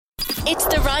It's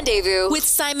The Rendezvous with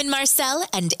Simon Marcel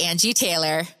and Angie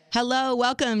Taylor. Hello,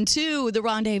 welcome to The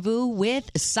Rendezvous with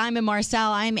Simon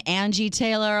Marcel. I'm Angie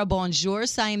Taylor. Bonjour,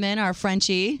 Simon, our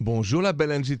Frenchie. Bonjour, la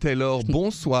belle Angie Taylor.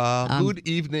 Bonsoir. Good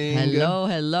evening.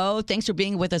 Hello. Thanks for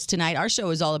being with us tonight. Our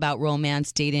show is all about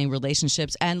romance, dating,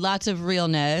 relationships, and lots of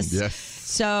realness. Yes.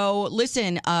 So,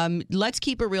 listen, let's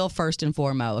keep it real first and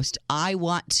foremost.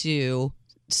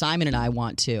 Simon and I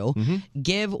want to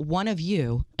give one of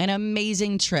you an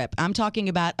amazing trip. I'm talking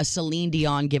about a Celine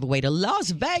Dion giveaway to Las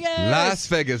Vegas. Las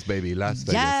Vegas, baby. Las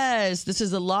Vegas. Yes, this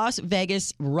is the Las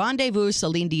Vegas Rendezvous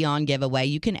Celine Dion giveaway.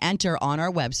 You can enter on our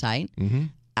website,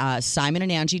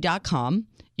 simonandangie.com.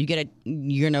 You get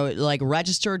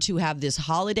registered to have this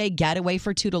holiday getaway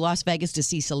for two to Las Vegas to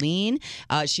see Celine.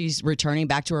 She's returning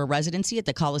back to her residency at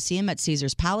the Coliseum at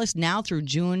Caesars Palace now through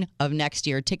June of next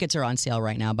year. Tickets are on sale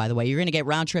right now, by the way. You're going to get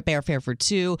round trip airfare for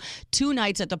two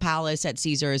nights at the Palace at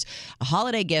Caesars, a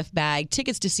holiday gift bag,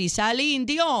 tickets to see Celine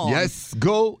Dion. Yes,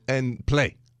 go and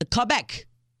play. Quebec.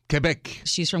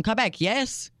 She's from Quebec,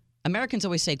 yes. Americans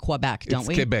always say Quebec, don't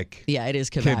we? Quebec. Yeah, it is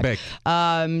Quebec.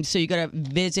 So you got to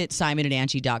visit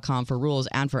simonandangie.com for rules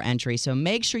and for entry. So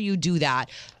make sure you do that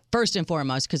first and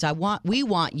foremost because we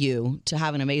want you to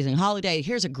have an amazing holiday.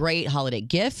 Here's a great holiday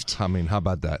gift. I mean, how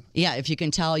about that? Yeah, if you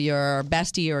can tell your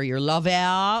bestie or your lover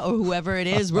or whoever it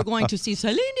is, we're going to see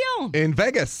Celine Dion. In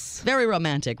Vegas. Very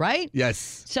romantic, right?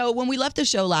 Yes. So when we left the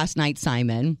show last night,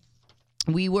 Simon,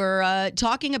 we were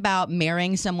talking about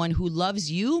marrying someone who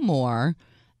loves you more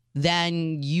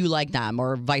than you like them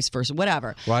or vice versa,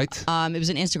 whatever. Right. It was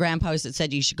an Instagram post that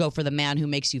said you should go for the man who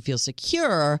makes you feel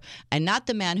secure and not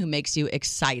the man who makes you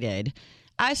excited.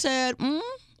 I said,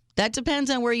 that depends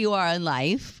on where you are in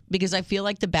life because I feel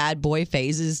like the bad boy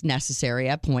phase is necessary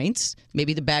at points.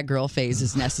 Maybe the bad girl phase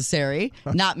is necessary.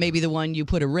 Not maybe the one you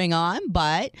put a ring on,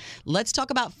 but let's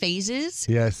talk about phases.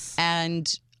 Yes.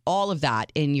 And all of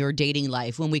that in your dating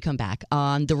life when we come back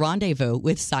on The Rendezvous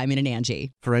with Simon and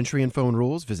Angie. For entry and phone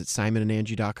rules, visit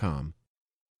simonandangie.com.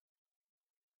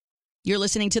 You're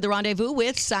listening to The Rendezvous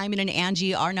with Simon and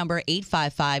Angie. Our number,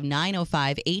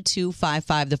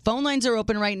 855-905-8255. The phone lines are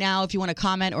open right now if you want to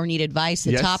comment or need advice.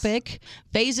 The topic,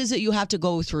 phases that you have to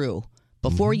go through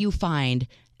before you find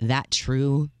that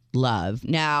true love.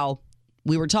 Now,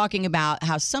 we were talking about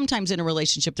how sometimes in a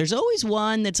relationship, there's always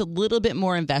one that's a little bit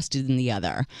more invested than the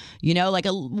other. You know, like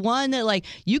one that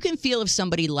you can feel if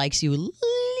somebody likes you a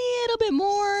little bit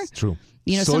more. It's true.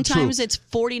 You know, so sometimes true. it's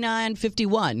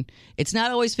 49-51. It's not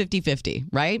always 50-50,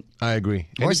 right? I agree.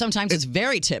 Or sometimes it's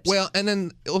very tips. Well, and then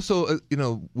also,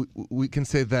 we can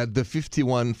say that the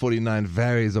 51-49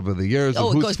 varies over the years.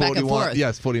 Oh, of it goes 41, back and forth.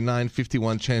 Yes,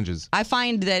 49-51 changes. I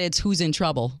find that it's who's in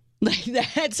trouble.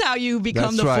 That's how you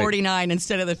become That's right. 49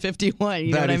 instead of the 51.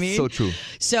 You know what I mean? That is so true.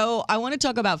 So I want to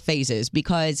talk about phases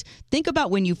because think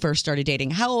about when you first started dating.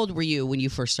 How old were you when you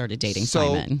first started dating,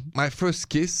 Simon? My first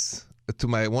kiss to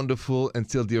my wonderful and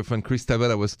still dear friend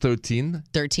Christabel, I was 13.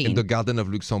 13. In the Garden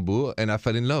of Luxembourg, and I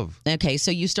fell in love. Okay, so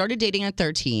you started dating at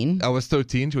 13. I was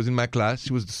 13. She was in my class.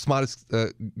 She was the smartest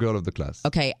girl of the class.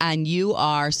 Okay, and you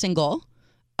are single.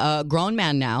 A grown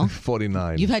man now.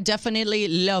 49. You've had definitely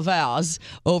lovers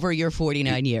over your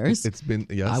 49 years. It's been,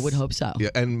 yes. I would hope so. Yeah,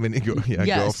 and many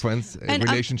girlfriends, and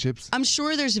relationships. I'm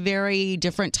sure there's very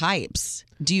different types.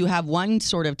 Do you have one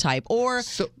sort of type? Or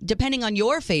depending on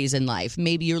your phase in life,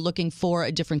 maybe you're looking for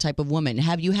a different type of woman.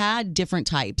 Have you had different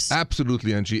types?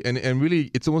 Absolutely, Angie. And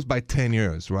really, it's almost by 10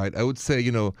 years, right? I would say,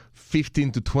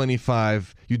 15 to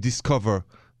 25, you discover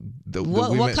the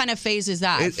women. What kind of phase is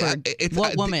that?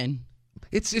 What woman?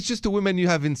 It's just the women you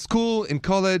have in school, in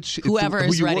college. Whoever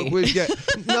who is you ready. Work with. Yeah.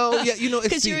 No, yeah,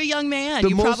 because you're a young man.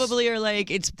 You probably are like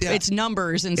it's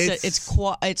numbers instead.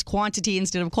 It's quantity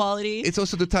instead of quality. It's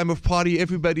also the time of party.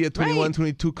 Everybody at 21, right.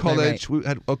 22, college.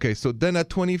 Right. So then at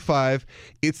 25,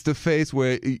 it's the phase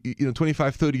where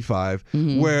 25, 35,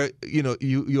 where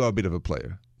you are a bit of a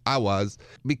player. I was,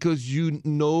 because you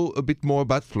know a bit more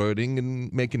about flirting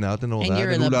and making out and all that. And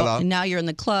now you're in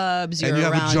the clubs. And you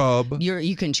have a job.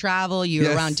 You can travel.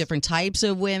 You're around different types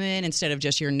of women instead of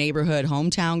just your neighborhood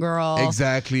hometown girl.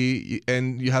 Exactly.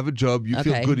 And you have a job. You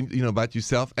feel good about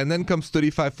yourself. And then comes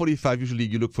 35, 45. Usually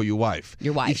you look for your wife.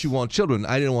 Your wife. If you want children.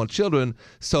 I didn't want children.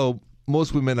 So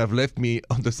most women have left me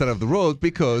on the side of the road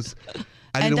because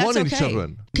I didn't want any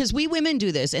children. Because we women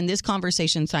do this. And this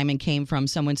conversation, Simon, came from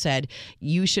someone said,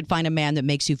 you should find a man that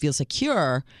makes you feel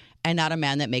secure and not a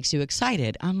man that makes you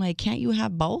excited. I'm like, can't you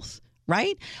have both?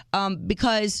 Right?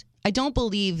 Because I don't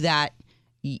believe that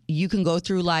you can go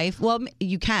through life. Well,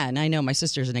 you can. I know my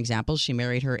sister's an example. She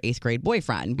married her 8th grade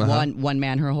boyfriend, one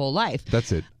man her whole life.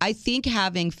 That's it. I think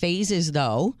having phases,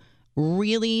 though,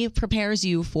 really prepares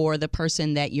you for the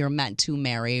person that you're meant to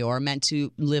marry or meant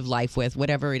to live life with,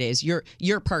 whatever it is,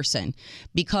 your person.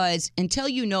 Because until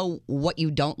you know what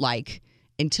you don't like,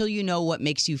 until you know what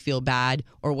makes you feel bad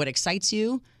or what excites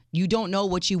you, you don't know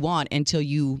what you want until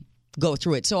you go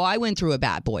through it. So I went through a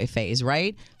bad boy phase,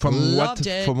 right? Loved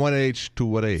it. From what age to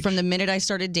what age? From the minute I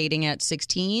started dating at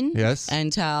 16 Yes.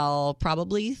 until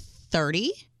probably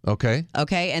 30. Okay.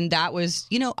 Okay. And that was,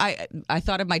 I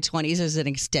thought of my 20s as an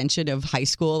extension of high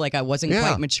school. Like I wasn't Yeah.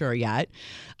 quite mature yet.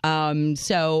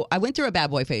 So I went through a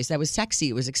bad boy phase. That was sexy.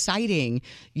 It was exciting.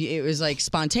 It was like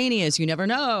spontaneous. You never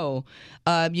know.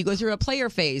 You go through a player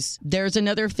phase. There's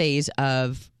another phase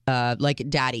of like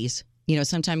daddies.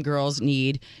 Sometimes girls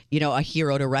need, a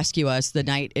hero to rescue us. The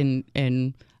knight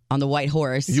in on the white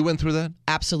horse. You went through that?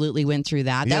 Absolutely went through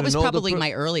that. You That had was an older probably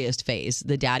my earliest phase,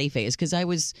 the daddy phase, because I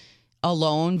was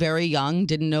alone, very young,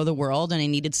 didn't know the world, and I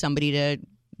needed somebody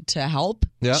to help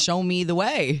show me the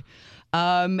way.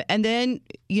 And then,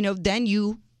 then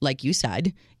you, like you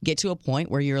said, get to a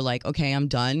point where you're like, okay, I'm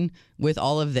done with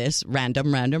all of this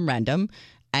random.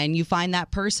 And you find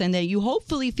that person that you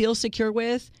hopefully feel secure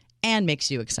with and makes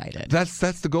you excited.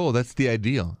 That's the goal. That's the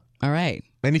ideal. All right.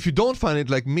 And if you don't find it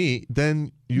like me,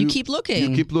 then You keep looking.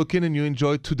 You keep looking and you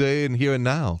enjoy today and here and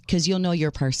now. Because you'll know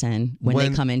your person when they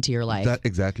come into your life.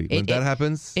 Exactly. When that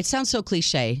happens. It sounds so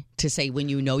cliche to say when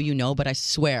you know, but I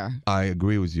swear. I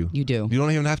agree with you. You do. You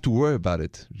don't even have to worry about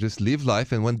it. Just live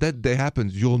life. And when that day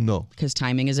happens, you'll know. Because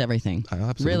timing is everything.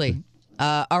 Absolutely. Really.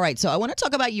 All right. So I want to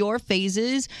talk about your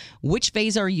phases. Which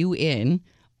phase are you in?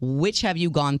 Which have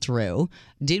you gone through?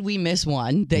 Did we miss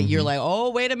one that you're like, oh,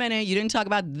 wait a minute, you didn't talk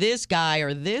about this guy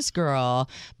or this girl?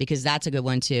 Because that's a good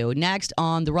one, too. Next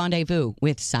on The Rendezvous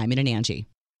with Simon and Angie.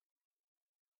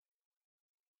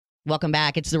 Welcome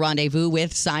back. It's The Rendezvous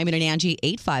with Simon and Angie,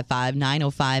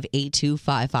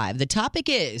 855-905-8255. The topic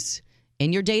is,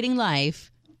 in your dating life,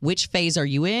 which phase are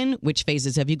you in? Which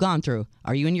phases have you gone through?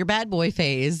 Are you in your bad boy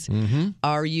phase?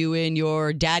 Are you in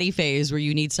your daddy phase where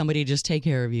you need somebody to just take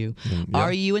care of you?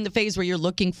 Are you in the phase where you're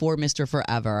looking for Mr.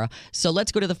 Forever? So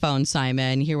let's go to the phone,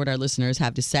 Simon, hear what our listeners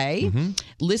have to say.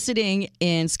 Listening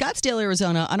in Scottsdale,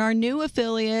 Arizona on our new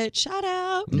affiliate, shout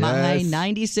out, My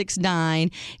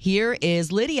 96.9. Here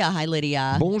is Lydia. Hi,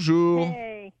 Lydia. Bonjour.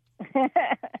 Hey.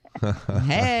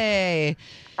 Hey.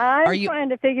 I'm trying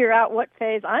to figure out what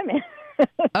phase I'm in.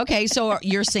 Okay, so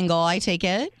you're single, I take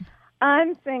it?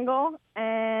 I'm single,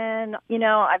 and,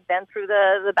 I've been through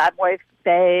the bad boy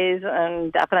phase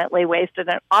and definitely wasted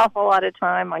an awful lot of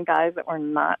time on guys that were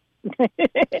not.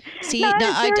 See,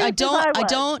 I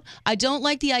don't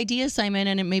like the idea, Simon,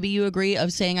 and maybe you agree,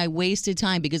 of saying I wasted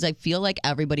time, because I feel like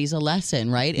everybody's a lesson,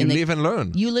 right? You live and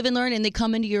learn. You live and learn, and they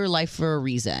come into your life for a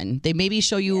reason. They maybe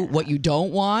show you what you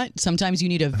don't want. Sometimes you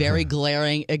need a very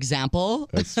glaring example.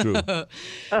 That's true.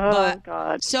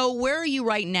 God. So where are you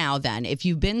right now, then? If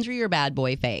you've been through your bad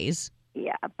boy phase.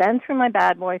 Yeah, I've been through my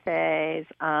bad boy phase.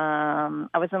 I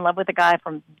was in love with a guy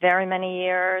for very many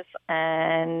years,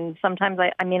 and sometimes,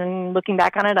 looking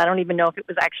back on it, I don't even know if it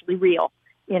was actually real.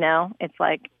 It's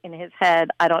like in his head,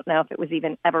 I don't know if it was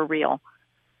even ever real.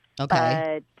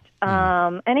 Okay.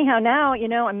 But anyhow, now, you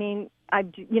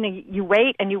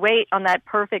wait and you wait on that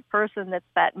perfect person that's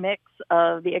that mix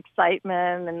of the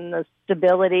excitement and the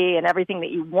stability and everything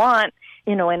that you want,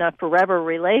 in a forever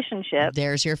relationship.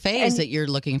 There's your phase that you're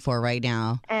looking for right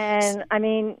now. And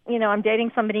I'm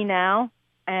dating somebody now.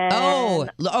 And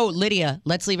Lydia,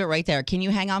 let's leave it right there. Can you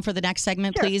hang on for the next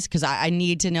segment, Sure. please? Because I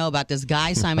need to know about this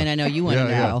guy, Simon. I know you want to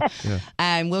know. Yeah.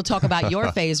 And we'll talk about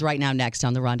your phase right now next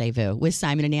on The Rendezvous with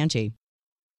Simon and Angie.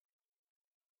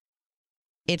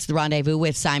 It's The Rendezvous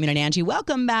with Simon and Angie.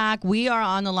 Welcome back. We are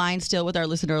on the line still with our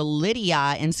listener,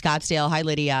 Lydia in Scottsdale. Hi,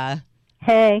 Lydia.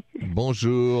 Hey.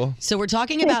 Bonjour. So we're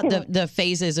talking about the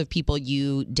phases of people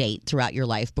you date throughout your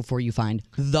life before you find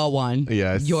the one,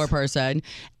 your person.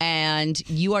 And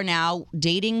you are now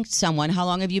dating someone. How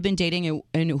long have you been dating?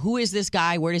 And who is this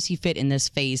guy? Where does he fit in this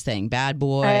phase thing? Bad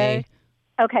boy?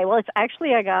 Okay, well, it's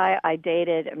actually a guy I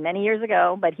dated many years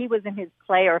ago, but he was in his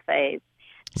player phase.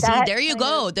 See, there you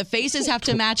go. The phases have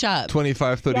to match up.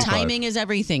 25, 35. Timing is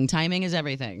everything.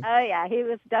 Oh, yeah, he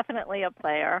was definitely a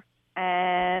player.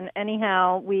 And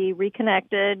anyhow, we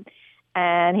reconnected,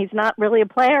 and he's not really a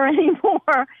player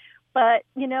anymore. But,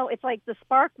 it's like the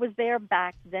spark was there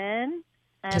back then.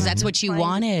 Because that's what you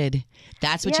wanted.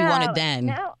 That's what you wanted then.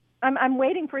 Now, I'm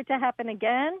waiting for it to happen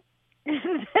again.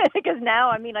 Because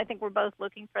now, I think we're both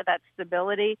looking for that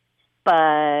stability.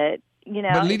 But,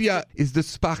 But Lydia, is the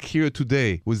spark here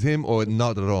today with him or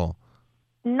not at all?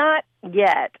 Not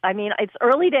yet. I mean, it's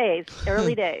early days.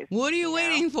 Early days. What are you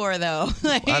waiting for, though?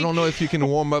 I don't know if you can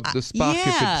warm up the spark if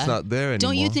it's not there anymore.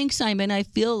 Don't you think, Simon? I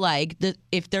feel like that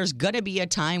if there's going to be a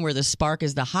time where the spark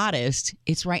is the hottest,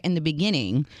 it's right in the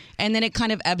beginning. And then it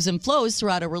kind of ebbs and flows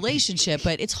throughout a relationship.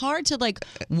 But it's hard to like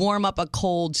warm up a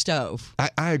cold stove.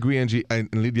 I agree, Angie. And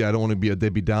Lydia, I don't want to be a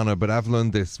Debbie Downer, but I've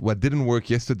learned this. What didn't work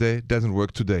yesterday doesn't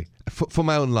work today. For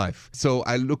my own life. So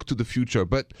I look to the future.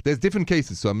 But there's different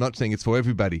cases, so I'm not saying it's for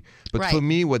everybody. But for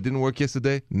me, what didn't work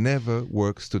yesterday never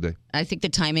works today. I think the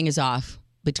timing is off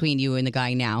between you and the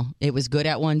guy now. It was good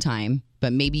at one time,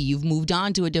 but maybe you've moved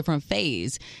on to a different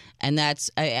phase. And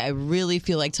I really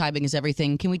feel like timing is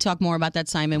everything. Can we talk more about that,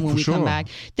 Simon, when we come back?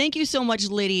 Thank you so much,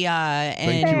 Lydia.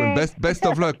 Thank you, and best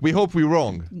of luck. We hope we're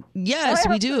wrong. Yes,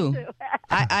 we do.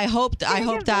 I hope that.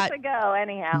 Give this a go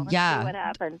anyhow. Let's see what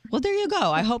happens. Well, there you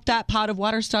go. I hope that pot of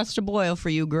water starts to boil for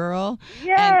you, girl.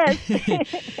 Yes. And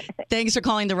thanks for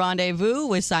calling The Rendezvous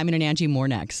with Simon and Angie. More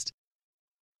next.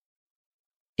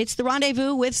 It's The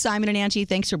Rendezvous with Simon and Angie.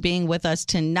 Thanks for being with us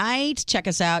tonight. Check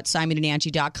us out,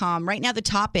 simonandangie.com. Right now, the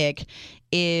topic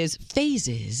is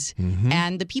phases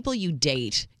and the people you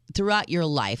date throughout your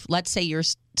life. Let's say you're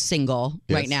single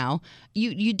right now.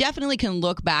 You definitely can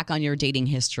look back on your dating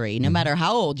history, no matter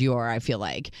how old you are, I feel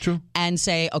like. True. And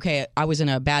say, okay, I was in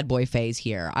a bad boy phase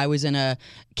here. I was in a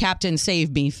Captain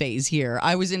Save Me phase here.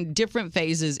 I was in different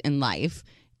phases in life.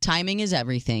 Timing is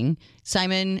everything.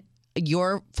 Simon,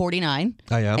 you're 49.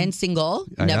 I am. And single,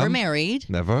 I never am. married.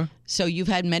 Never. So you've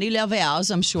had many love-outs,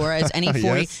 I'm sure, as any 40.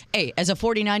 Yes. Hey, as a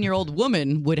 49-year-old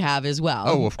woman would have as well.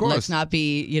 Oh, of course. Let's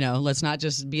not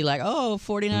just be like, oh,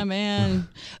 49 man.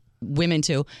 Women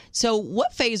too. So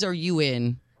what phase are you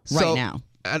in right now?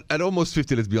 At almost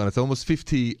 50, let's be honest, almost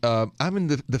 50, I'm in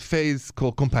the phase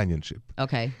called companionship.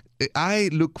 Okay. I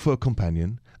look for a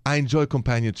companion. I enjoy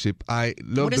companionship. I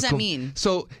love. What does that mean?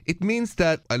 So it means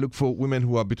that I look for women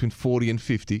who are between 40 and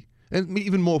 50. And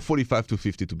even more 45 to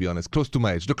 50, to be honest, close to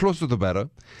my age. The closer, the better.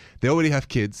 They already have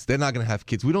kids. They're not going to have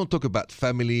kids. We don't talk about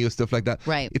family or stuff like that.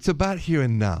 Right. It's about here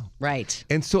and now. Right.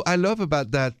 And so I love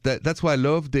about that's why I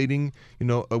love dating,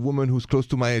 a woman who's close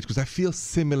to my age, because I feel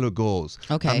similar goals.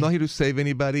 Okay. I'm not here to save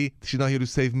anybody. She's not here to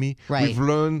save me. Right. We've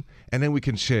learned, and then we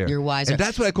can share. You're wiser. And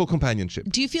that's what I call companionship.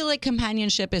 Do you feel like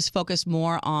companionship is focused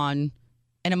more on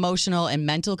an emotional and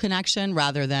mental connection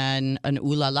rather than an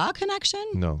ooh la la connection?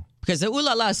 No. Because the ooh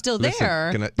la la is still Listen,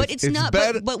 there, but it's not.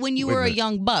 But when you were a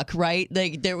young buck, right?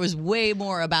 Like there was way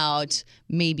more about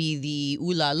maybe the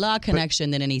ooh la la connection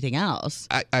than anything else.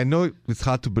 I know it's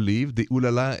hard to believe the ooh la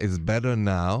la is better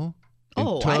now.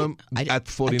 At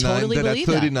 49 totally than at believe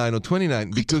 39 or 29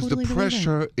 because totally the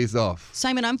pressure is off.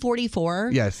 Simon, I'm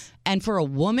 44. Yes. And for a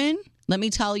woman, let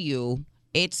me tell you,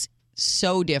 it's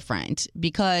so different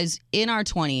because in our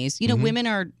 20s, women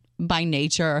are by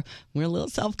nature, we're a little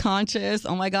self-conscious.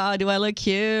 Oh my God, do I look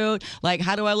cute? Like,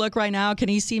 how do I look right now? Can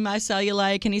he see my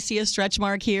cellulite? Can he see a stretch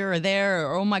mark here or there?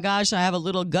 Or, oh my gosh, I have a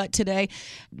little gut today.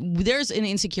 There's an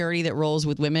insecurity that rolls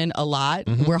with women a lot.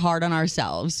 We're hard on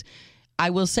ourselves.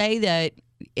 I will say that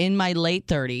in my late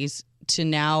 30s to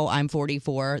now I'm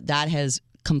 44, that has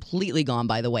completely gone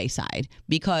by the wayside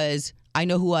because I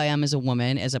know who I am as a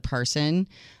woman, as a person.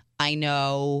 I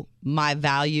know my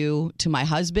value to my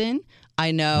husband.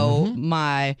 I know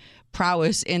my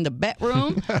prowess in the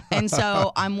bedroom. And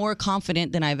so I'm more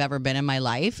confident than I've ever been in my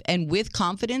life. And with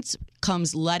confidence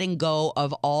comes letting go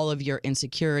of all of your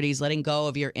insecurities, letting go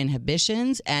of your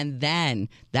inhibitions. And then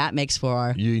that makes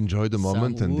for... You enjoy the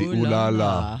moment and the ooh la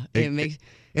la. It makes...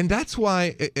 And that's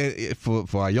why, for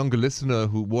our younger listener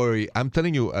who worry, I'm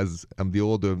telling you, as I'm the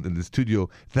older in the studio,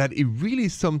 that it really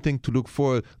is something to look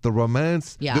for. The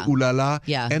romance, the ooh la la,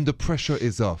 and the pressure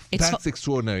is off. That's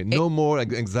extraordinary. No more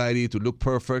anxiety to look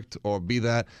perfect or be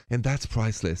that. And that's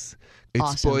priceless. It's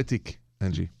awesome. Poetic,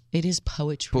 Angie. It is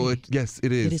poetry. Yes,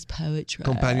 it is. It is poetry.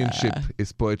 Companionship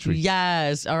is poetry.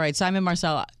 Yes. All right. Simon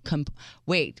Marcel.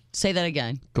 Wait. Say that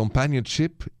again.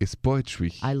 Companionship is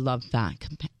poetry. I love that.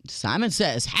 Simon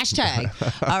says, hashtag.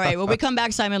 All right. When we come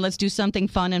back, Simon, let's do something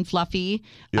fun and fluffy.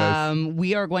 Yes.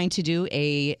 We are going to do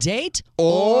a date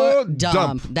or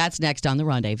dump. That's next on The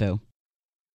Rendezvous.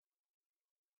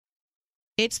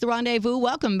 It's The Rendezvous.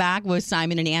 Welcome back with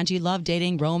Simon and Angie. Love,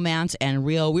 dating, romance, and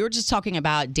real. We were just talking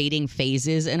about dating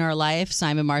phases in our life.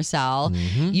 Simon Marcel,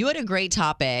 you had a great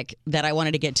topic that I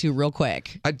wanted to get to real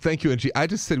quick. Thank you, Angie. I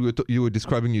just said you were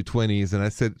describing your 20s, and I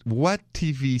said, what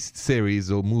TV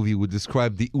series or movie would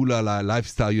describe the ooh la la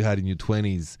lifestyle you had in your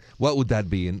 20s? What would that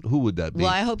be, and who would that be?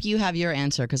 Well, I hope you have your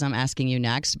answer because I'm asking you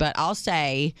next. But I'll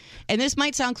say, and this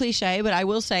might sound cliche, but I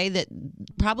will say that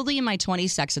probably in my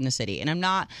 20s, Sex in the City. And I'm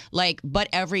not like, but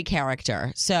every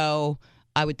character. So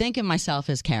I would think of myself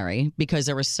as Carrie because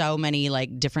there were so many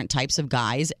like different types of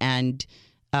guys and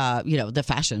the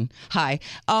fashion. Hi.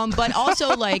 But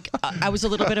also like I was a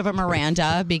little bit of a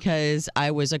Miranda because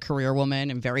I was a career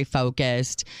woman and very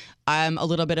focused. I'm a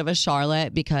little bit of a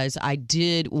Charlotte because I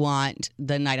did want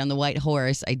the Knight on the White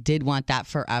Horse. I did want that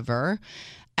forever.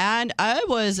 And I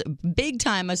was big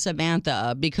time a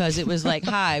Samantha because it was like,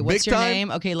 hi, what's your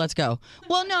name? Okay, let's go.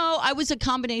 Well, no, I was a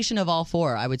combination of all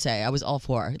four, I would say. I was all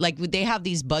four. Like, they have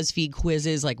these BuzzFeed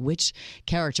quizzes, like, which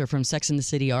character from Sex and the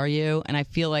City are you? And I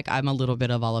feel like I'm a little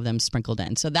bit of all of them sprinkled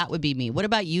in. So that would be me. What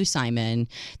about you, Simon?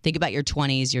 Think about your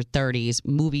 20s, your 30s,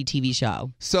 movie, TV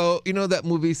show. So, you know that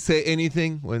movie Say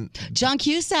Anything? When John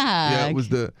Cusack. Yeah, it was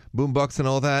the boombox and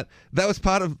all that. That was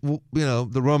part of, the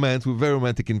romance. We were very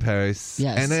romantic in Paris.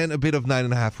 Yes. And then a bit of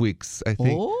 9.5 weeks, I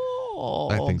think. Oh.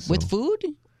 I think so. With food?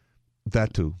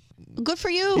 That too. Good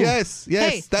for you. Yes,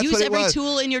 Hey, that's use what it every was.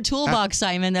 tool in your toolbox,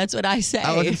 Simon. That's what I say.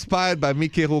 I was inspired by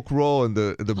Mickey Rourke and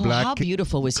the black How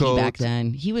beautiful was coat. he back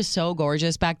then? He was so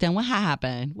gorgeous back then. What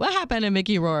happened? What happened to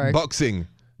Mickey Rourke? Boxing.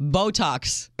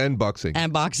 Botox. And boxing.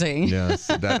 And boxing. Yes,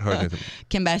 that hurt him.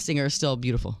 Kim Basinger is still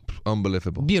beautiful.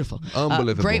 Unbelievable. Beautiful.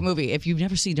 Unbelievable. Great movie. If you've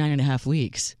never seen 9.5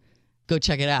 Weeks, go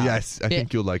check it out. Yes, I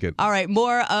think you'll like it. All right,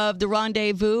 more of the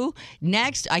rendezvous.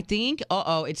 Next, I think,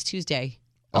 it's Tuesday.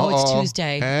 It's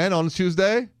Tuesday. And on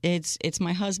Tuesday? It's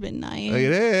my husband night.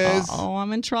 It is.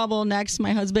 I'm in trouble. Next,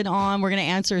 my husband on. We're going to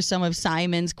answer some of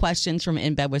Simon's questions from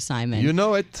In Bed with Simon. You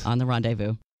know it. On the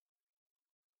rendezvous.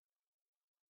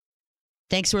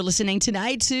 Thanks for listening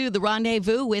tonight to The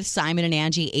Rendezvous with Simon and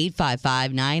Angie,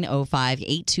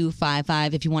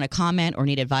 855-905-8255. If you want to comment or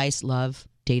need advice, love,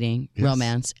 dating,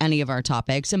 romance, any of our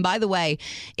topics. And by the way,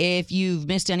 if you've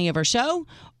missed any of our show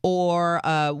or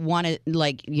want to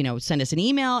send us an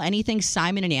email, anything,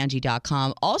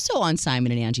 simonandangie.com. Also on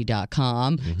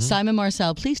simonandangie.com. Simon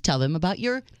Marcel, please tell them about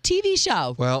your TV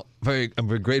show. Well, I'm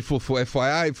very grateful for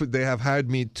FYI. They have hired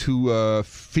me to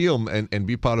film and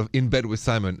be part of In Bed with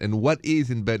Simon. And what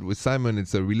is In Bed with Simon?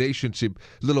 It's a relationship,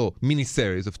 little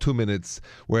mini-series of 2 minutes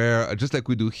where, just like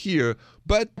we do here,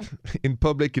 but in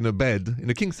public, in a bed, in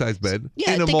a king-size bed,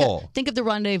 in a mall. Think of The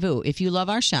Rendezvous. If you love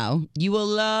our show, you will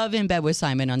love In Bed with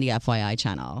Simon on the FYI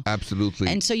channel. Absolutely.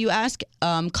 And so you ask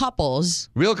couples.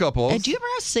 Real couples. Do you ever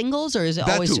ask singles or is it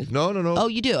that always? Too. No. Oh,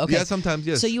 you do? Okay. Yeah, sometimes,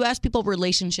 yes. So you ask people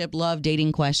relationship, love,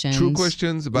 dating questions. True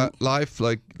questions about life,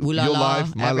 like Ooh la your la,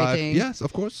 life, my everything. life. Yes,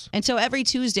 of course. And so every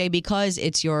Tuesday, because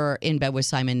it's your In Bed with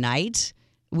Simon night,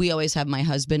 we always have my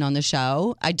husband on the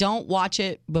show. I don't watch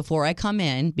it before I come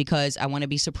in because I want to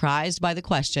be surprised by the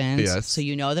questions. Yes. So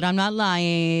you know that I'm not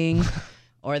lying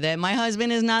or that my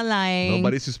husband is not lying.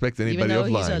 Nobody suspects anybody Even though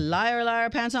of lying. he's a liar,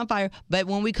 pants on fire. But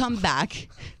when we come back,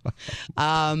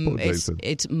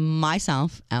 it's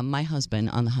myself and my husband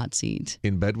on the hot seat.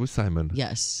 In Bed with Simon.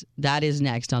 Yes, that is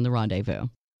next on The Rendezvous.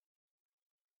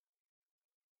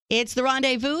 It's The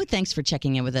Rendezvous. Thanks for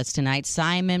checking in with us tonight.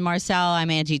 Simon Marcel,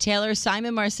 I'm Angie Taylor.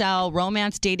 Simon Marcel,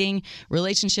 romance, dating,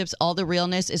 relationships, all the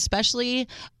realness, especially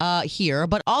here,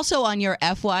 but also on your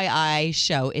FYI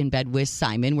show In Bed with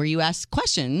Simon, where you ask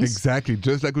questions. Exactly,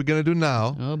 just like we're going to do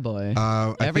now. Oh, boy.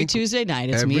 I Every think Tuesday night,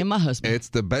 it's me and my husband. It's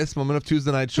the best moment of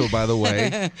Tuesday night show, by the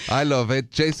way. I love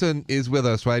it. Jason is with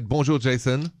us, right? Bonjour,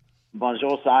 Jason.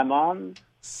 Bonjour, Simon.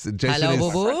 Jason Hello, is,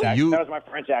 boo-boo. That was my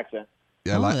French accent.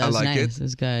 Yeah, that I was like nice. it. It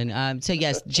was good. So,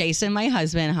 yes, Jason, my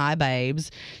husband. Hi, babes.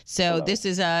 So, Hello. this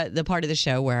is the part of the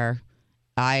show where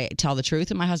I tell the truth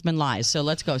and my husband lies. So,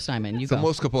 let's go, Simon. You It's the go.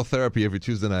 most couple therapy every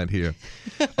Tuesday night here.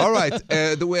 All right.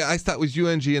 The way I start with you,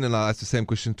 Angie, and then I'll ask the same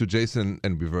question to Jason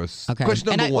and reverse. Okay.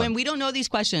 Question number one. And we don't know these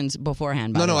questions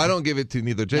beforehand. By No, the way. I don't give it to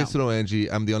neither Jason or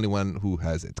Angie. I'm the only one who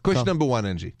has it. Question number one,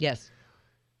 Angie. Yes.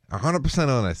 100%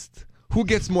 honest. Who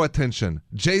gets more attention,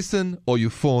 Jason or your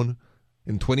phone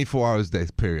in 24 hours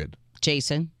days period?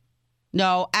 Jason.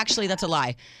 No, actually, that's a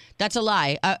lie. That's a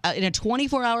lie. In a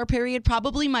 24-hour period,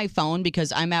 probably my phone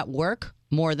because I'm at work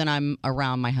more than I'm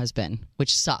around my husband,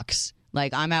 which sucks.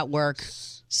 Like, I'm at work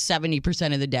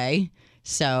 70% of the day.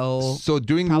 So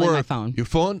during probably work, my phone. your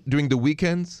phone during the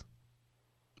weekends?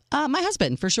 My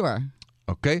husband, for sure.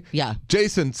 Okay. Yeah.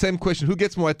 Jason, same question. Who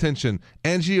gets more attention,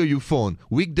 Angie or your phone?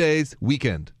 Weekdays,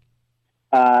 weekend?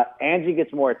 Angie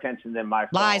gets more attention than my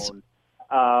phone. Lies.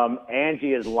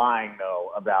 Angie is lying,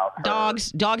 though, about her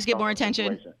Dogs get more attention.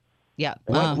 situation. Yeah.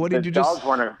 What did The you just...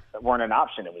 dogs weren't an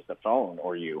option. It was the phone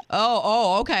or you.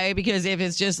 Okay. Because if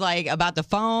it's just like about the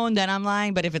phone, then I'm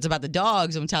lying. But if it's about the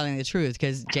dogs, I'm telling the truth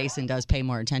because Jason does pay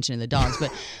more attention to the dogs.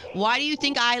 But why do you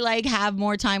think I have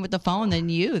more time with the phone than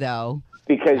you, though?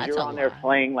 because That's you're a on there lot.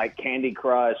 playing like Candy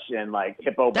Crush and like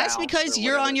Hippo That's Bounce because or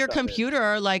you're whatever on your stuff is.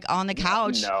 computer, like on the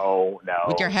couch. No.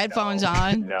 With your headphones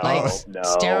on, no, like no.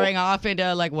 staring off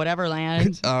into like whatever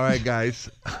land. All right, guys.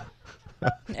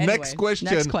 Anyway, Next question.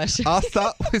 Next question. I'll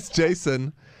start with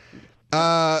Jason.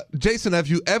 Jason, have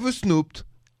you ever snooped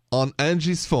on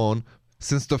Angie's phone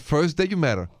since the first day you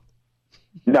met her?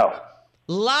 No,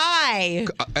 Lie.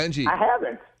 Angie. I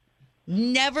haven't.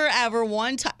 Never ever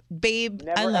one time, babe.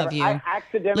 Never, I love ever. you. I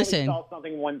accidentally Listen. saw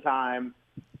something one time.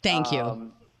 Thank you.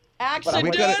 But I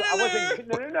Accidentally.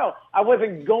 wasn't, no. I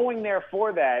wasn't going there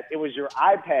for that. It was your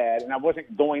iPad, and I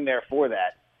wasn't going there for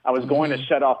that. I was going to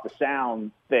shut off the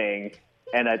sound thing,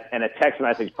 and a text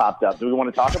message popped up. Do we want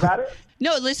to talk about it?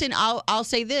 No, listen. I'll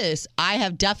say this. I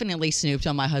have definitely snooped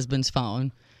on my husband's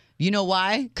phone. You know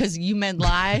why? Because you meant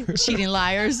lie, cheating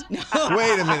liars. No.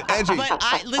 Wait a minute, Angie. But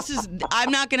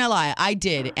I'm not going to lie. I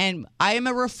did. And I am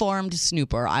a reformed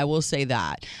snooper. I will say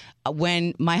that.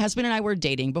 When my husband and I were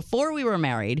dating, before we were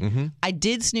married, I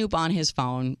did snoop on his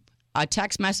phone. A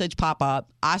text message pop up.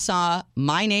 I saw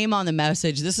my name on the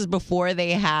message. This is before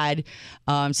they had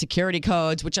security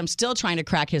codes, which I'm still trying to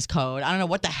crack his code. I don't know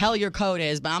what the hell your code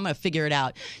is, but I'm going to figure it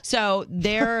out. So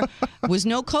there was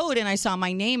no code, and I saw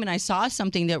my name, and I saw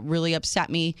something that really upset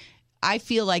me. I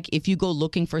feel like if you go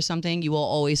looking for something, you will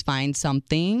always find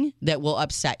something that will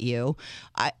upset you.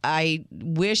 I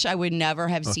wish I would never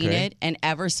have seen Okay. it, and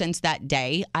ever since that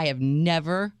day, I have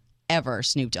never, ever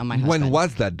snooped on my husband. When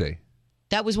was that day?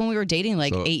 That was when we were dating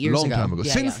like So, 8 years long ago. time ago.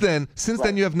 Yeah, since yeah.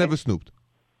 then, you have never snooped.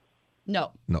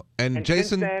 No. No. And, And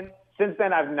Jason. since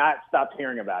then, I've not stopped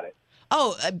hearing about it.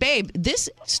 Oh, babe, this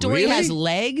story Really? has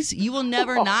legs. You will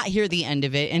never not hear the end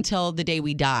of it until the day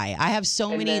we die. I have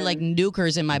so many then- like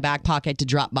nukers in my back pocket to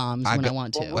drop bombs when I got-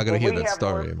 want to. I gotta hear that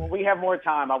story. When we have more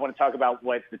time, I want to talk about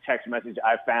what the text message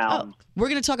I found. We're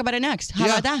gonna talk about it next. How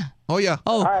Yeah. about that? Oh, yeah.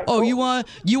 Oh, right, oh, cool.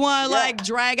 you want like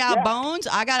drag out bones?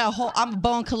 I got a whole. I'm a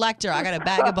bone collector. I got a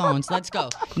bag of bones. Let's go.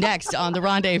 Next on the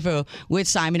Rendezvous with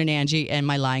Simon and Angie and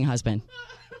my lying husband.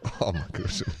 Oh, my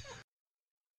gosh.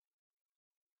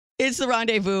 It's the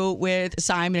Rendezvous with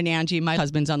Simon and Angie. My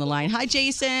husband's on the line. Hi,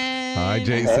 Jason. Hi,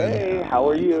 Jason. Hey, how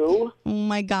are you? Oh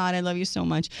my God, I love you so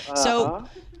much. So,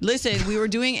 listen, we were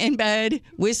doing In Bed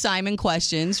with Simon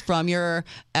questions from your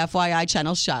FYI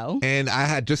channel show. And I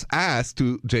had just asked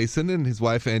to Jason and his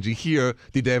wife Angie here,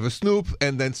 did they ever snoop?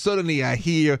 And then suddenly I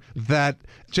hear that.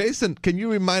 Jason, can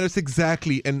you remind us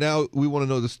exactly? And now we want to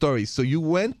know the story. So you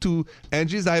went to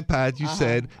Angie's iPad, you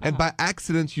said, and by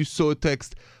accident you saw a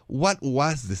text. What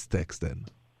was this text then?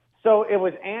 So it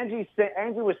was Angie.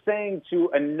 Angie was saying to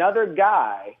another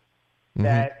guy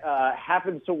that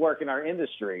happens to work in our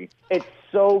industry, "It's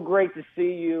so great to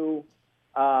see you.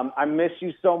 I miss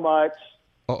you so much.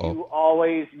 Uh-oh. You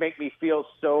always make me feel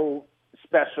so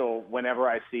special whenever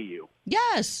I see you."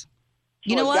 Yes.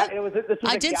 You So know a what? guy- this was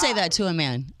I a did say guy. that to a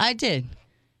man. I did.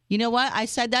 You know what? I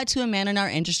said that to a man in our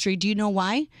industry. Do you know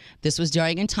why? This was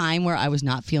during a time where I was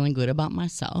not feeling good about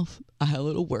myself. I had a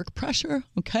little work pressure,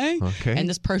 okay? Okay. And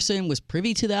this person was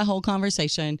privy to that whole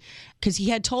conversation because he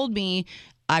had told me,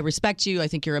 I respect you. I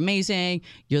think you're amazing.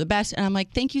 You're the best. And I'm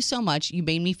like, thank you so much. You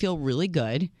made me feel really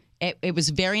good. It was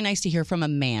very nice to hear from a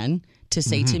man to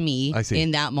say to me I see.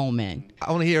 in that moment.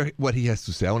 I want to hear what he has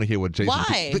to say. I want to hear what Jason.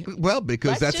 Why? Well, because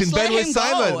Let's that's just in bed let with him go,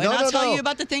 Simon. and I'll tell you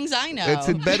about the things I know. It's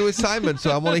in bed with Simon,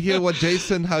 so I want to hear what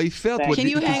Jason, how he felt. What Can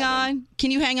you did- hang on? Can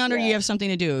you hang on, or do you have something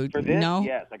to do? For this, No.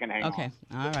 yes, I can hang on. Okay.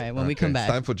 All right. When we Okay, come back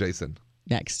Time for Jason.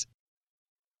 next.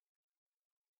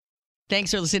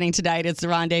 Thanks for listening tonight. It's the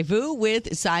Rendezvous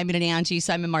with Simon and Angie.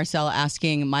 Simon Marcel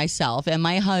asking myself and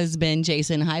my husband,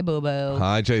 Jason. Hi, Bobo.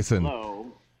 Hi, Jason. Hello.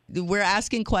 We're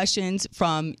asking questions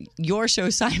from your show,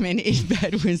 Simon, In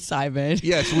Bed with Simon.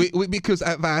 Yes, we because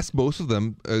I've asked both of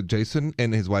them, Jason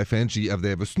and his wife Angie, have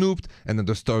they ever snooped? And then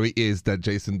the story is that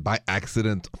Jason, by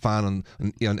accident, found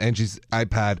on Angie's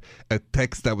iPad a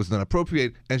text that was not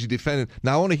appropriate. Angie defended.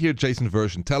 Now I want to hear Jason's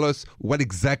version. Tell us what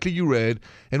exactly you read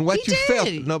and what He you felt.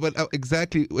 did. No, but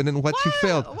exactly, and then what you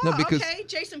felt. No, because okay,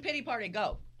 Jason Pity Party,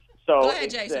 go. So Go ahead,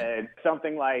 it Jason. said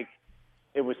something like,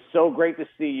 "It was so great to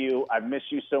see you. I miss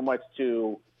you so much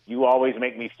too. You always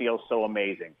make me feel so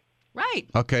amazing." Right.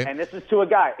 okay, And this is to a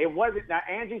guy. It wasn't. Now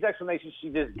Angie's explanation she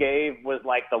just gave was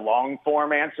like the long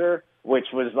form answer, which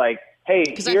was like, "Hey,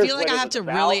 Because I here's feel like what I it have was to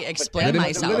about," really but explain that let him,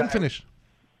 wasn't myself. let him what I- finish.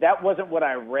 That wasn't what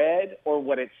I read or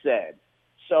what it said.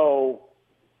 So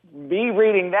me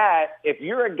reading that, if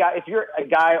you're a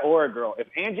guy or a girl, if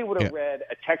Angie would have Yeah. read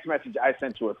a text message I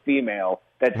sent to a female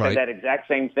that said Right. that exact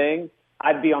same thing,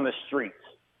 I'd be on the streets.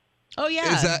 Oh,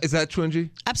 yeah. Is that true,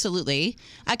 Angie? Absolutely.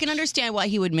 I can understand why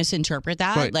he would misinterpret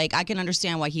that. Right. Like, I can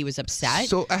understand why he was upset.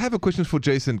 So I have a question for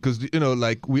Jason because,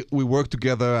 like we work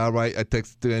together. I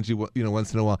text to Angie,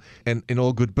 once in a while and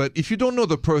all good. But if you don't know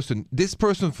the person, this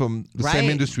person from the same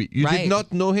industry, you did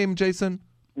not know him, Jason?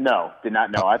 No, did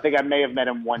not know. I think I may have met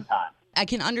him one time. I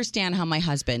can understand how my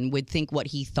husband would think what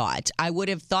he thought. I would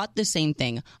have thought the same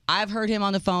thing. I've heard him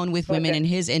on the phone with women in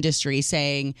his industry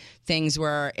saying things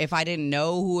where if I didn't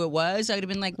know who it was, I would have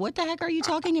been like, what the heck are you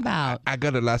talking about? I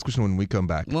got a last question when we come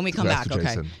back. When we come back, okay.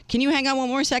 Jason. Can you hang on one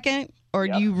more second? Or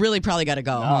you really probably got to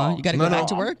go, huh? You got to go back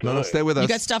to work? No, stay with us. You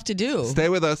got stuff to do. Stay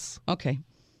with us. Okay.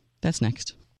 That's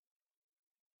next.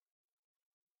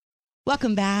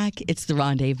 Welcome back. It's The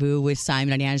Rendezvous with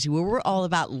Simon and Angie, where we're all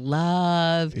about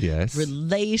love,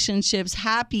 relationships,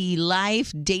 happy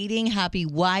life, dating, happy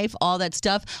wife, all that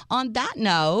stuff. On that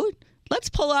note, let's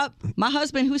pull up my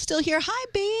husband who's still here. Hi,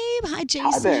 babe. Hi,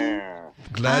 Jason. Hi there.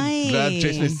 Glad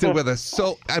Jason is still with us.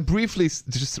 So I briefly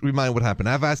just remind what happened.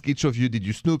 I've asked each of you, did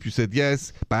you snoop? You said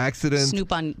yes, by accident.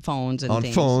 Snoop on phones and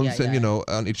things. And,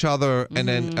 on each other. And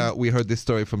then we heard this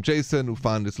story from Jason who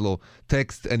found this little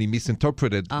text and he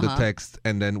misinterpreted the text.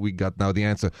 And then we got now the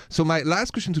answer. So my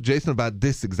last question to Jason about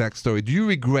this exact story. Do you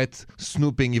regret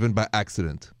snooping even by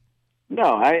accident?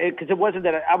 No, because it wasn't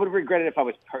that I would regret it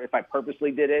if I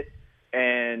purposely did it.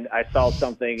 And I saw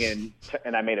something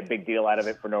and I made a big deal out of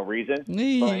it for no reason.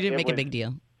 You didn't make a big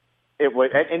deal. It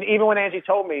was, and even when Angie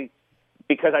told me,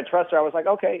 because I trust her, I was like,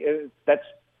 okay, that's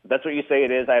what you say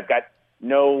it is. I've got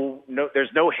no. There's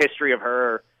no history of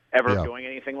her ever doing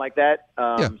anything like that.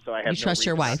 So I have you trust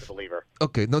your wife. To believe her.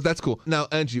 Okay, no, that's cool. Now,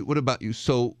 Angie, what about you?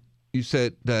 So you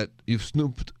said that you've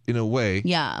snooped in a way.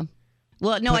 Yeah.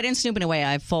 Well, no, I didn't snoop in a way.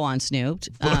 I full on snooped.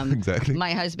 Exactly.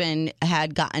 My husband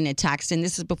had gotten a text, and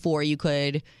this is before you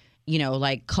could,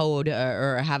 like code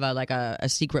or have a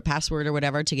secret password or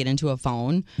whatever to get into a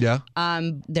phone. Yeah.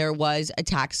 There was a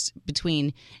text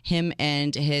between him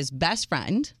and his best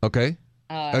friend. Okay.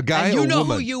 A guy and or you know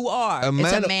woman? who you are.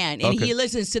 It's a man, and he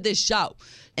listens to this show.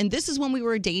 And this is when we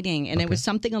were dating, and it was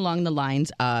something along the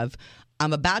lines of,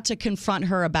 I'm about to confront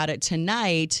her about it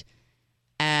tonight,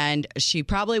 and she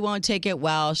probably won't take it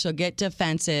well. She'll get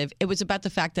defensive. It was about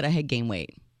the fact that I had gained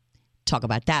weight. Talk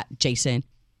about that, Jason.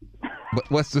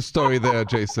 What's the story there,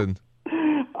 Jason?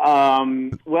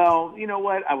 Well, you know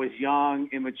what? I was young,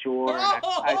 immature. And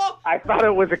I thought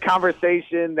it was a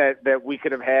conversation that we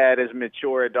could have had as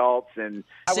mature adults. And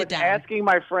I was asking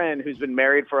my friend who's been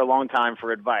married for a long time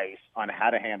for advice on how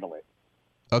to handle it.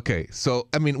 Okay, so,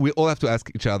 we all have to ask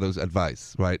each other's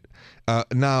advice, right?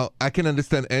 Now, I can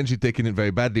understand Angie taking it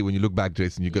very badly when you look back,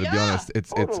 Jason. You got to be honest.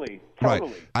 Totally. Right.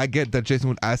 I get that Jason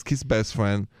would ask his best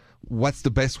friend, what's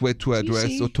the best way to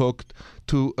address or talk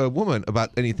to a woman about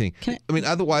anything?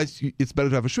 Otherwise, it's better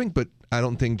to have a shrink, but I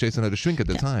don't think Jason had a shrink at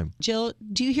the time. Jill,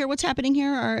 do you hear what's happening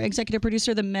here? Our executive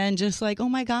producer, the men, just like, oh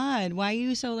my God, why are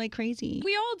you so crazy?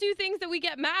 We all do things that we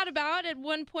get mad about at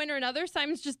one point or another.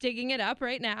 Simon's just digging it up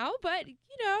right now, but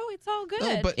it's all good.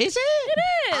 No, but is it? It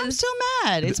is. I'm still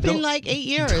mad. It's been 8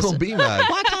 years. Don't be mad.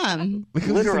 Why come?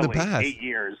 Because literally it's in the past. 8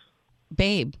 years.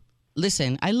 Babe,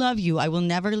 listen, I love you. I will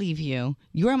never leave you.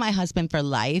 You are my husband for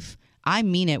life. I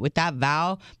mean it with that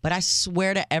vow, but I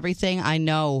swear to everything I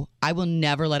know, I will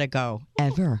never let it go.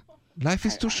 Ever. Life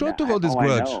is too short to hold this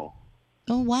grudge. Oh,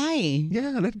 why?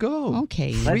 Yeah, let go.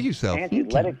 Okay. Free yourself. Angie,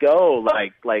 let it go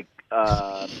like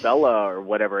Bella or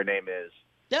whatever her name is.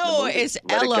 No, it's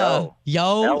Let Ella. It go.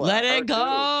 Yo, Ella, let it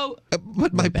go.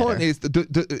 But my point is,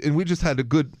 and we just had a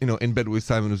good, in bed with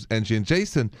Simon, Angie, and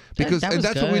Jason, because that and was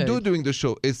that's what we good. do during the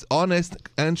show is honest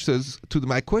answers to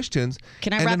my questions.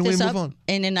 Can I and wrap then this we up move on.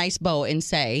 in a nice bow and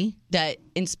say that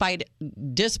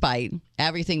despite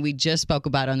everything we just spoke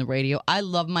about on the radio, I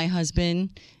love my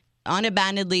husband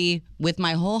unabashedly with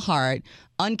my whole heart,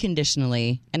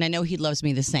 unconditionally, and I know he loves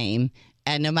me the same.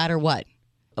 And no matter what,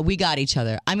 we got each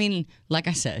other. Like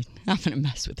I said, I'm going to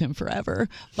mess with him forever.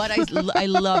 But I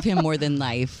love him more than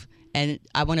life. And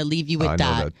I want to leave you with I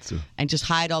know that too. And just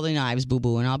hide all the knives,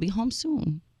 boo-boo, and I'll be home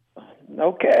soon.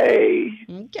 Okay.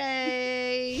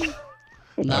 Okay.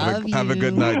 Love you. Have a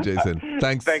good night, Jason.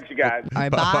 Thanks. Thanks, you guys. All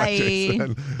right, Bye, bye.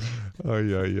 Jason. Oh,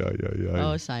 yeah.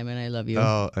 Oh, Simon, I love you.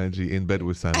 Oh, Angie, in bed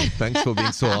with Simon. Thanks for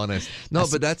being so honest. No,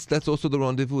 but that's also the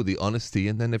rendezvous, the honesty,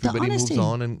 and then everybody moves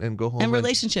on and go home. And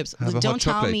relationships. have a hot Don't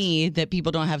tell chocolate. me that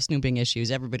people don't have snooping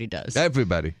issues. Everybody does.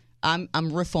 Everybody. I'm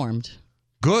reformed.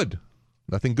 Good.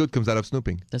 Nothing good comes out of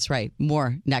snooping. That's right.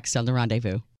 More next on The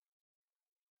Rendezvous.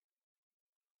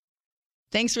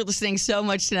 Thanks for listening so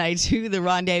much tonight to The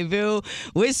Rendezvous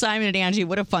with Simon and Angie.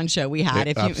 What a fun show we had.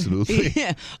 Absolutely.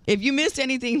 If you missed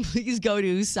anything, please go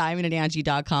to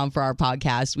simonandangie.com for our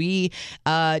podcast. We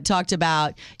talked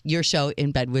about your show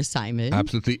In Bed with Simon.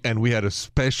 Absolutely. And we had a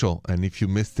special. And if you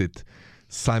missed it,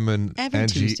 Simon, Every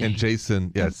Angie, Tuesday. and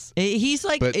Jason, yes. He's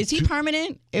like, But is he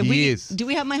permanent? He is. Do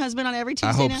we have my husband on every Tuesday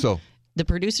I hope now? so. The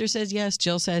producer says yes.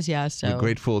 Jill says yes. So We're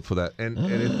grateful for that.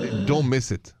 And don't miss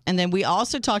it. And then we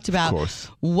also talked about course.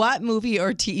 what movie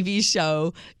or TV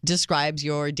show describes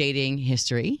your dating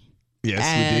history. Yes,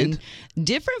 and we did.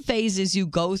 Different phases you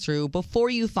go through before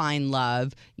you find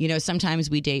love. You know, sometimes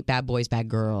we date bad boys, bad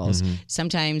girls. Mm-hmm.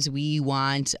 Sometimes we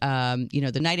want,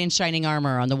 the knight in shining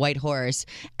armor on the white horse.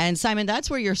 And Simon, that's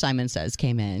where your Simon Says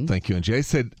came in. Thank you, Angie. I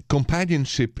said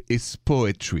companionship is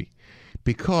poetry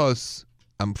because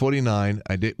I'm 49.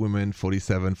 I date women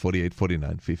 47, 48,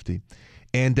 49, 50.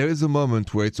 And there is a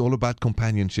moment where it's all about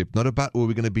companionship, not about where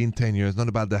we're going to be in 10 years, not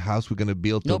about the house we're going to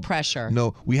build. No pressure.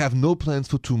 No, we have no plans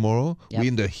for tomorrow. Yep. We're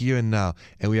in the here and now.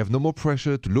 And we have no more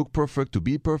pressure to look perfect, to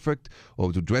be perfect,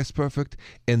 or to dress perfect.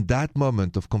 And that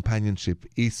moment of companionship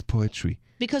is poetry.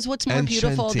 Because what's more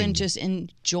beautiful than Enchanting. just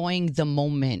enjoying the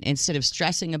moment instead of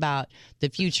stressing about the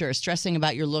future, stressing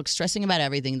about your looks, stressing about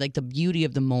everything, like the beauty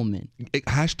of the moment.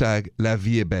 Hashtag La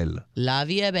vie est belle. La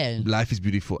vie est belle. Life is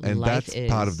beautiful. And Life that's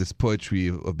part is. of this poetry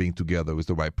of being together with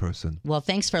the right person. Well,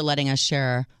 thanks for letting us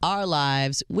share our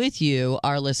lives with you,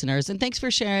 our listeners. And thanks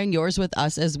for sharing yours with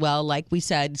us as well. Like we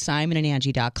said,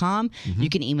 simonandangie.com. You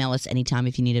can email us anytime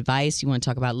if you need advice. You want to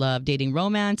talk about love, dating,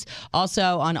 romance.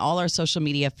 Also on all our social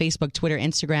media, Facebook, Twitter,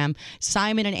 Instagram,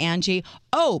 Simon and Angie.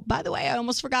 Oh, by the way, I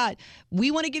almost forgot.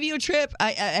 We want to give you a trip.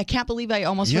 I can't believe I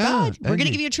almost forgot. We're going to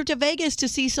Angie. give you a trip to Vegas to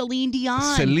see Celine Dion.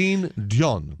 Celine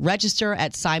Dion. Register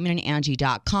at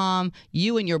simonandangie.com.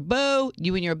 You and your boo,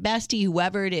 you and your bestie,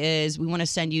 whoever it is, we want to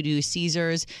send you to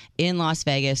Caesars in Las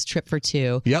Vegas, trip for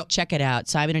two. Yep. Check it out,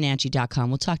 simonandangie.com.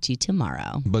 We'll talk to you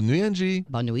tomorrow. Bonne nuit, Angie.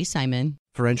 Bonne nuit, Simon.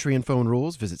 For entry and phone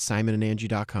rules, visit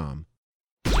simonandangie.com.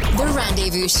 The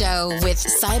Rendezvous Show with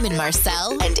Simon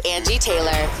Marcel and Angie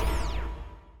Taylor.